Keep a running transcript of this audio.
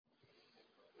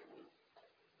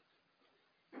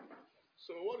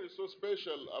So, what is so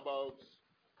special about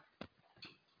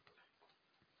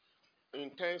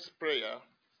intense prayer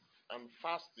and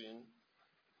fasting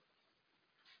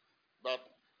that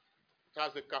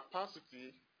has the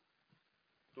capacity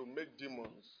to make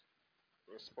demons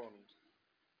respond?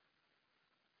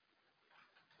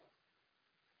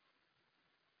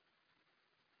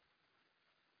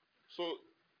 So,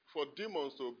 for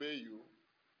demons to obey you,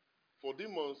 for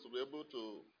demons to be able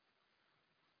to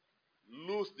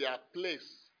lose their place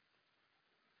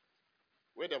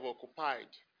where they've occupied,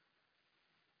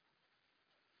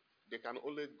 they can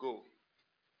only go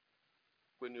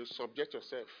when you subject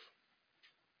yourself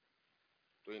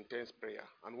to intense prayer.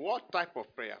 And what type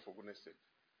of prayer, for goodness sake?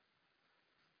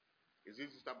 Is this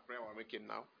the type of prayer we're making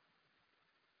now?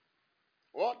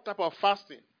 What type of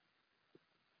fasting?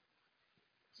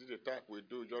 Is it the type we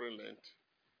do during Lent?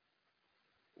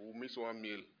 We'll miss one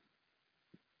meal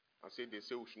and say they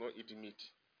say we should not eat meat.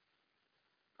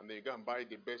 And then you go and buy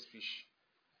the best fish.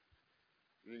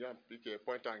 You go and pick a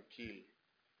point and kill.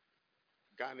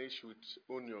 Garnish with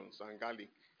onions and garlic.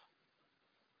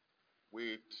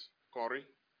 With curry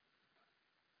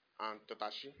and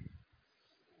tatashi.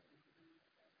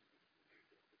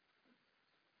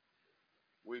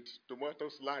 With tomato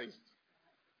sliced.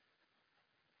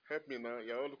 Help me now.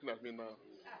 You're all looking at me now.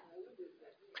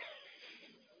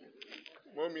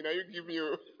 Mommy, now you give me.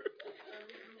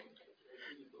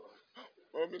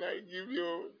 Mommy, now you give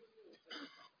you.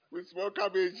 With small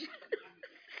cabbage.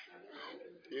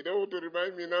 You don't want to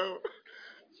remind me now.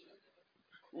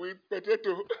 With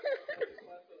potato.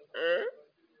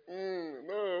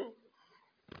 No.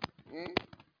 Mm.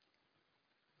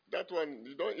 That one,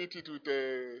 you don't eat it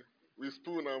with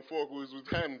spoon and fork, with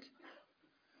hand.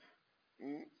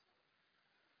 Mm.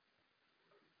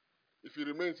 If it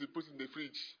remains, you put it in the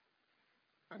fridge.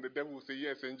 And the devil will say,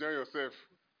 yes, enjoy yourself.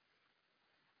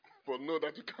 But know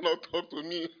that you cannot talk to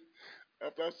me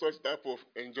after such type of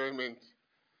enjoyment.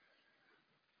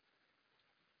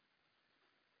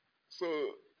 So,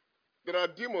 there are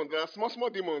demons, there are small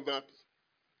demons that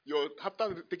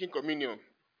after taking communion,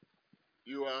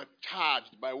 you are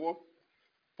charged by what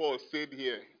Paul said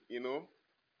here,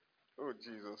 Oh,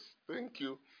 Jesus, thank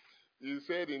you. He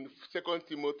said in 2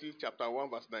 Timothy chapter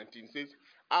 1 verse 19, says,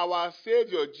 our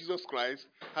Savior Jesus Christ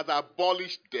has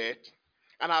abolished death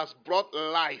and has brought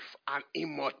life and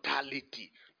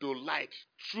immortality to light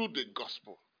through the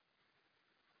gospel.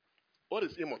 What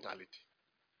is immortality?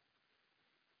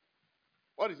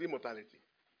 What is immortality?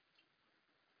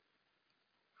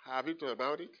 Have you thought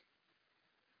about it?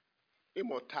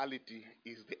 Immortality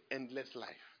is the endless life.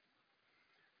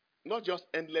 Not just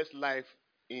endless life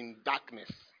in darkness,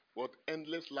 but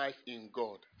endless life in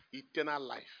God, eternal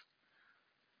life.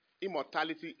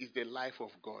 Immortality is the life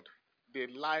of God, the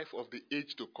life of the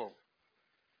age to come.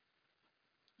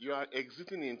 You are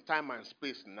existing in time and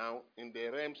space now in the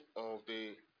realms of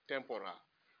the temporal,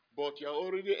 but you are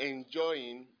already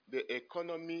enjoying the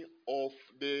economy of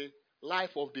the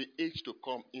life of the age to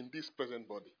come in this present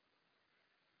body.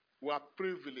 We are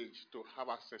privileged to have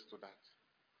access to that.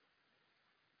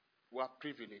 We are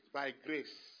privileged by grace.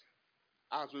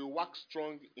 As we work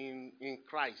strong in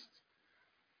Christ,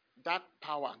 that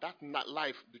power, that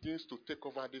life begins to take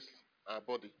over this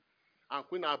body. And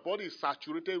when our body is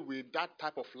saturated with that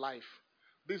type of life,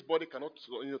 this body cannot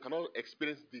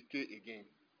experience decay again.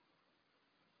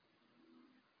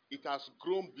 It has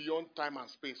grown beyond time and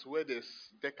space where there's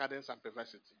decadence and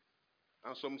perversity.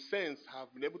 And some saints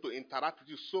have been able to interact with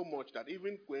you so much that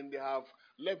even when they have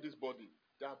left this body,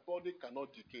 their body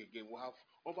cannot decay again. We have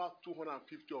over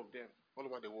 250 of them all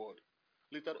over the world,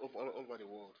 littered all over the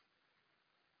world.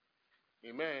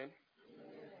 Amen.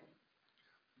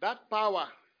 That power,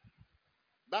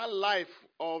 that life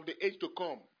of the age to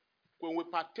come, when we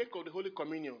partake of the Holy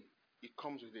Communion, it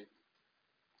comes with it.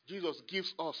 Jesus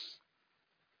gives us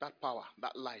that power,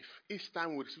 that life, each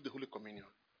time we receive the Holy Communion.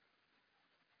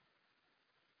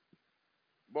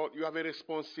 But you have a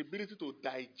responsibility to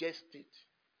digest it,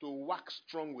 to work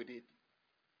strong with it.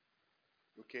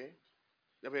 Okay?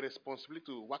 You have a responsibility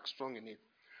to work strong in it.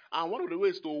 And one of the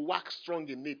ways to work strong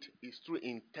in it is through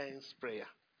intense prayer.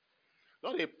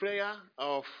 Not a prayer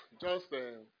of just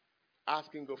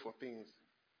asking God for things.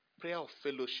 Prayer of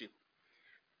fellowship.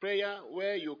 Prayer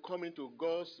where you come into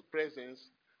God's presence,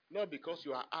 not because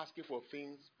you are asking for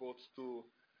things, but to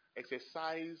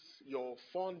exercise your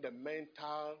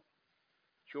fundamental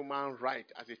human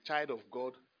right as a child of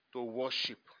God to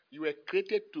worship. You were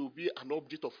created to be an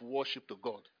object of worship to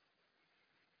God.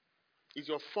 It's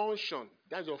your function.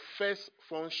 That's your first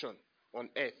function on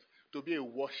earth, to be a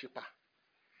worshiper.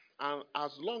 And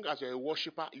as long as you're a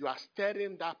worshiper, you are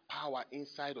stirring that power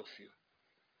inside of you.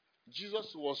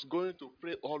 Jesus was going to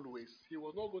pray always. He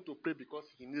was not going to pray because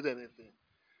he needed anything,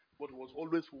 but was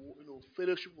always,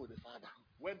 fellowship with the Father.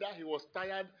 Whether he was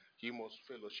tired, he must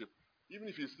fellowship. Even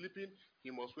if he's sleeping,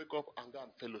 he must wake up and go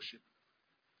and fellowship.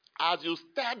 As you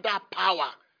stir that power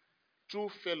through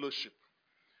fellowship,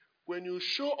 when you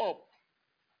show up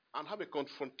and have a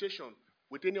confrontation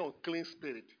with any unclean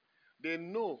spirit, they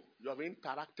know you have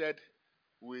interacted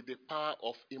with the power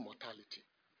of immortality.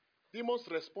 Demons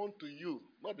respond to you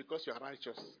not because you are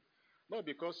righteous, not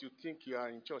because you think you are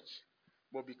in church,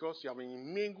 but because you have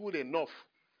been mingled enough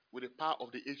with the power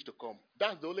of the age to come.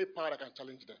 That's the only power that can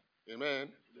challenge them. Amen.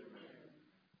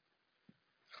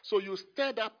 So you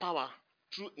stir that power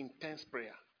through intense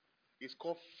prayer. It's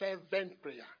called fervent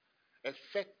prayer.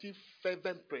 Effective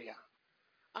fervent prayer.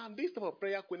 And this type of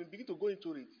prayer, when you begin to go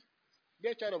into it,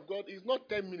 dear child of God, it's not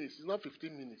 10 minutes, it's not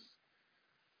 15 minutes.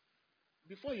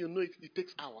 Before you know it, it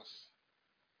takes hours.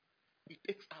 It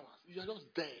takes hours. You are just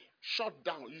there, shut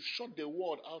down. You shut the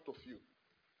world out of you.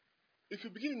 If you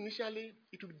begin initially,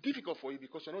 it will be difficult for you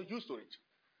because you're not used to it.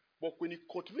 But when you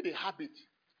cultivate a habit,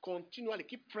 continually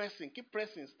keep pressing.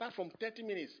 Start from 30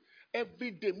 minutes.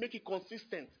 Every day, make it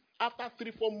consistent. After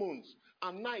 3-4 months,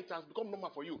 and now it has become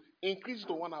normal for you. Increase it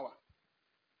to 1 hour.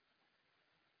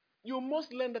 You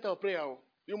must learn that prayer.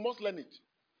 You must learn it.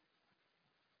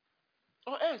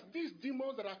 Or else, these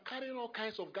demons that are carrying all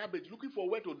kinds of garbage, looking for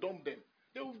where to dump them,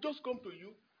 they will just come to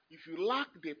you. If you lack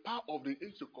the power of the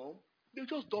age to come, they'll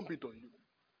just dump it on you.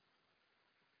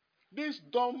 This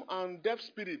dumb and deaf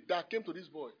spirit that came to this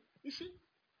boy, you see,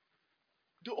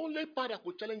 the only power that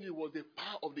could challenge it was the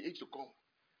power of the age to come.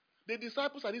 The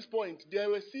disciples at this point, they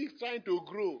were still trying to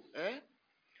grow.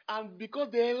 And because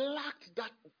they lacked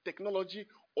that technology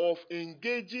of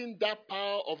engaging that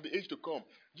power of the age to come,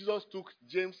 Jesus took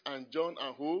James and John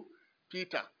and who?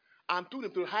 Peter. And took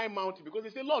them to a high mountain because they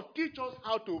said, Lord, teach us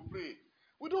how to pray.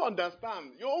 We don't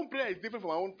understand. Your own prayer is different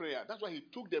from our own prayer. That's why he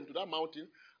took them to that mountain.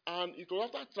 And it was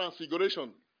after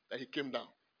transfiguration that he came down.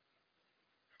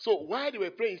 So while they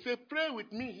were praying, he said, pray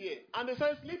with me here. And they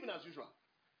started sleeping as usual.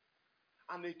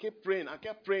 And they kept praying and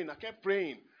kept praying and kept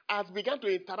praying. As they began to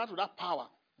interact with that power,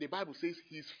 the Bible says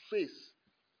his face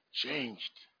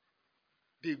changed.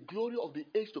 The glory of the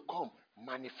age to come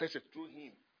manifested through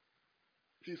him.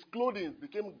 His clothing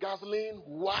became dazzling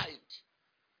white.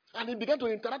 And he began to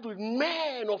interact with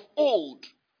men of old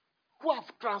who have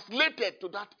translated to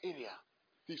that area.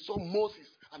 He saw Moses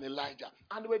and Elijah.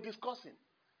 And they were discussing.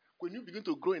 When you begin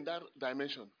to grow in that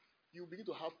dimension, you begin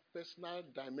to have personal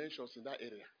dimensions in that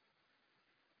area.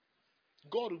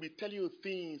 God will be telling you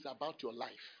things about your life.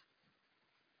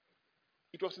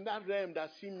 It was in that realm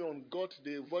that Simeon got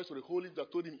the voice of the Holy Spirit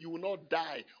that told him, you will not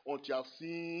die until you have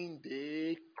seen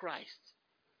the Christ.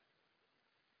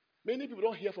 Many people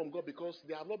don't hear from God because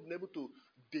they have not been able to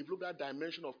develop that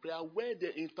dimension of prayer where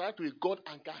they interact with God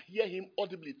and can hear him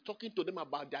audibly talking to them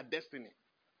about their destiny.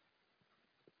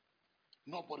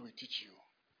 Nobody will teach you.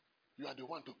 You are the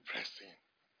one to press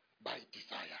in by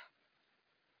desire.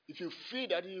 If you feel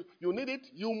that you need it,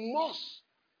 you must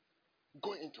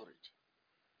go into it.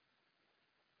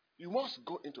 You must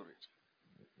go into it.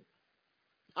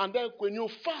 And then when you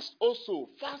fast also,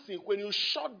 fasting, when you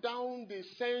shut down the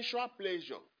sensual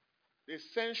pleasure,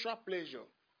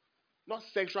 not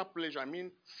sexual pleasure, I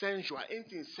mean sensual,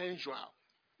 anything sensual.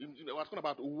 We're talking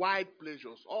about wide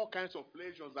pleasures, all kinds of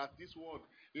pleasures that this world,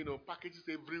 packages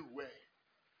everywhere.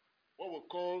 What we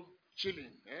call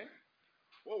chilling,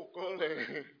 what we call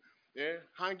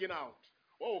hanging out,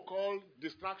 what we call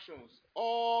distractions.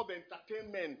 All the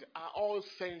entertainment are all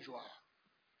sensual.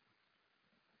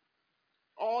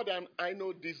 All the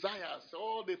desires,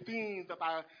 all the things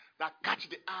that catch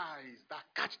the eyes, that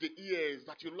catch the ears,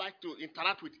 that you like to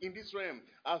interact with in this realm.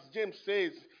 As James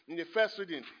says in the first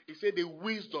reading, he said the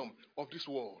wisdom of this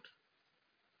world.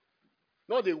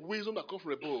 Not the wisdom that comes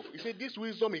from above. He said this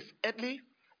wisdom is earthly,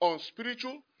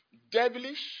 unspiritual,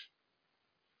 devilish.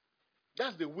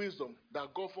 That's the wisdom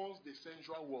that governs the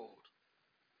sensual world.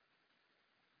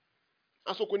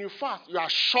 And so when you fast, you are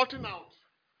shutting out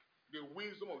the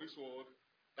wisdom of this world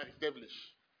that is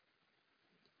devilish.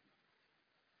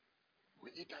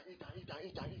 We eat and eat and eat and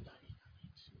eat and eat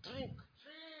and eat.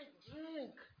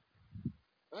 Drink.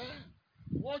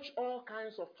 Watch all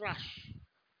kinds of trash.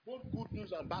 Both good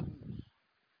news and bad news.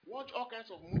 Watch all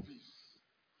kinds of movies.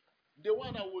 The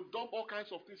one that will dump all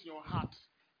kinds of things in your heart.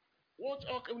 Go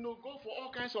for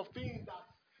all kinds of things that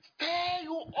stir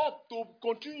you up to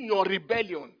continue your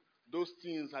rebellion. Those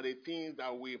things are the things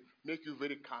that will make you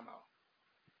very carnal.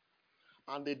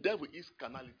 And the devil is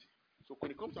carnality. So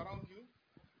when he comes around you,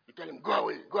 you tell him, go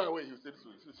away. You say this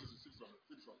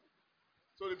one.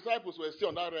 So the disciples were still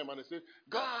on that realm and they said,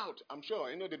 go out. I'm sure.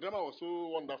 The drama was so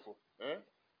wonderful.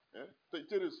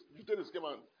 Judas came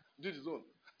and did his own.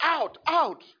 Out,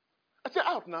 out. I said,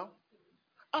 out now.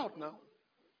 Out now.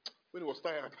 When he was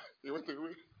tired, he went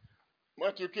away.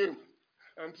 Matthew came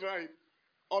and tried.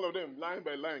 All of them, line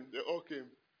by line, they all came.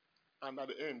 And at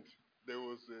the end, there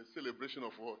was a celebration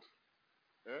of what?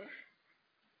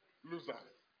 Losers.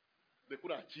 They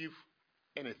couldn't achieve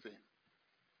anything.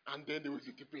 And then they will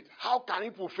debate. How can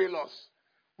people fail us?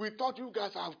 We thought you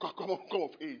guys have come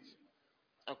of age.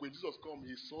 And when Jesus came,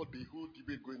 he saw the whole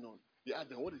debate going on. He asked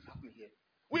them, what is happening here?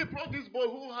 We brought this boy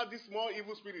who had this small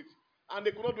evil spirit, and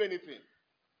they could not do anything.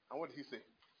 And what did he say?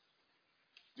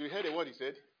 Did you hear the word he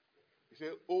said? He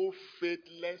said, oh,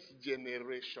 faithless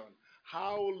generation,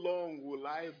 how long will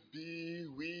I be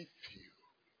with you?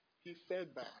 He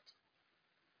felt bad.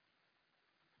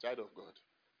 Child of God,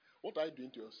 what are you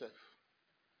doing to yourself?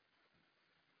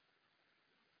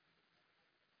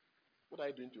 What are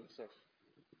you doing to yourself?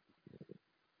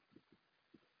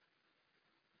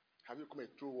 Have you become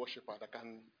a true worshiper that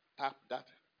can tap that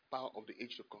power of the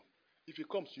age to come? If it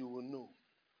comes, you will know.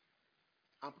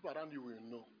 And people around you will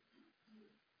know.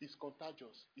 It's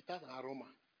contagious. It has an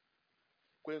aroma.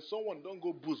 When someone don't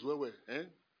go booze well,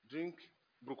 drink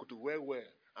brukutu well,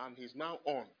 and he's now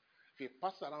on, if he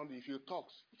passes around you, if he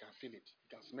talks, you can feel it.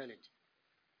 You can smell it.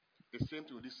 The same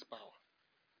thing with this power.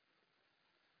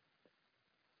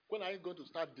 When are you going to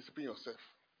start disciplining yourself?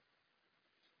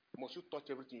 Must you touch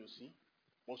everything you see?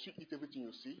 Must you eat everything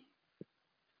you see?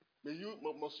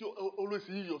 Must you always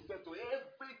see yourself to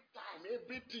every time,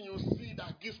 everything you see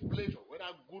that gives pleasure, whether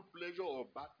good pleasure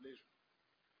or bad pleasure?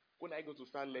 When are you going to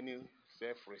start learning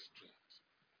self-restraint?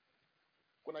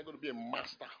 When are you going to be a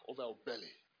master over your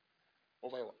belly,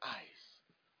 over your eyes,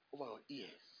 over your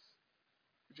ears?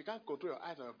 If you can't control your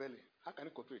eyes and your belly, how can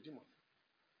you control a demon?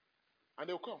 And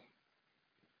they will come.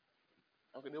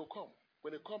 Okay, they will come.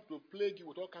 When they come to plague you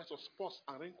with all kinds of spots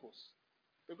and wrinkles,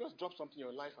 they just drop something in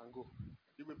your life and go.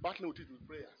 You'll be battling with it with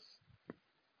prayers.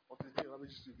 Until the day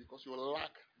ravages you because you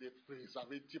lack the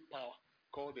preservative power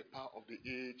called the power of the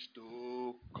age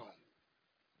to come.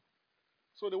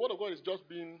 So the word of God is just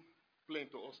being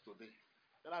plain to us today.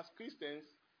 That as Christians,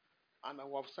 and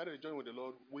we have started to join with the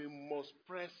Lord, we must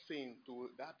press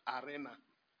into that arena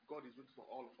God is waiting for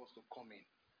all of us to come in.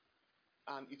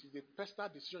 And it is a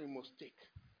personal decision you must take.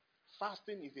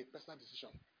 Fasting is a personal decision.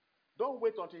 Don't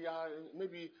wait until you are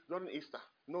maybe during Easter.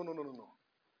 No.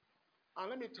 And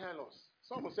let me tell us,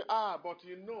 some will say, but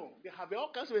they have all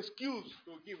kinds of excuse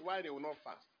to give why they will not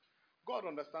fast. God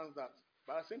understands that.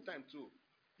 But at the same time too,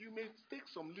 you may take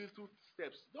some little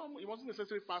steps. You mustn't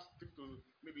necessarily fast to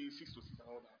maybe 6 to 6 and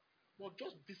all that. But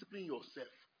just discipline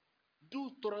yourself.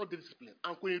 Do thorough discipline.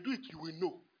 And when you do it, you will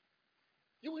know.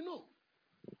 You will know.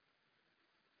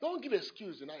 Don't give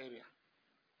excuse in that area.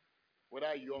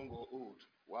 Whether young or old,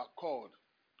 we are called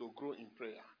to grow in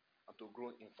prayer and to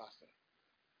grow in fasting.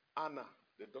 Anna,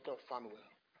 the daughter of Phanuel,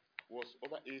 was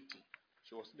over 80.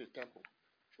 She was in the temple.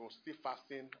 She was still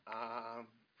fasting and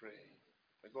praying.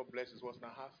 May God bless his words in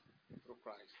our hearts through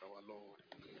Christ our Lord.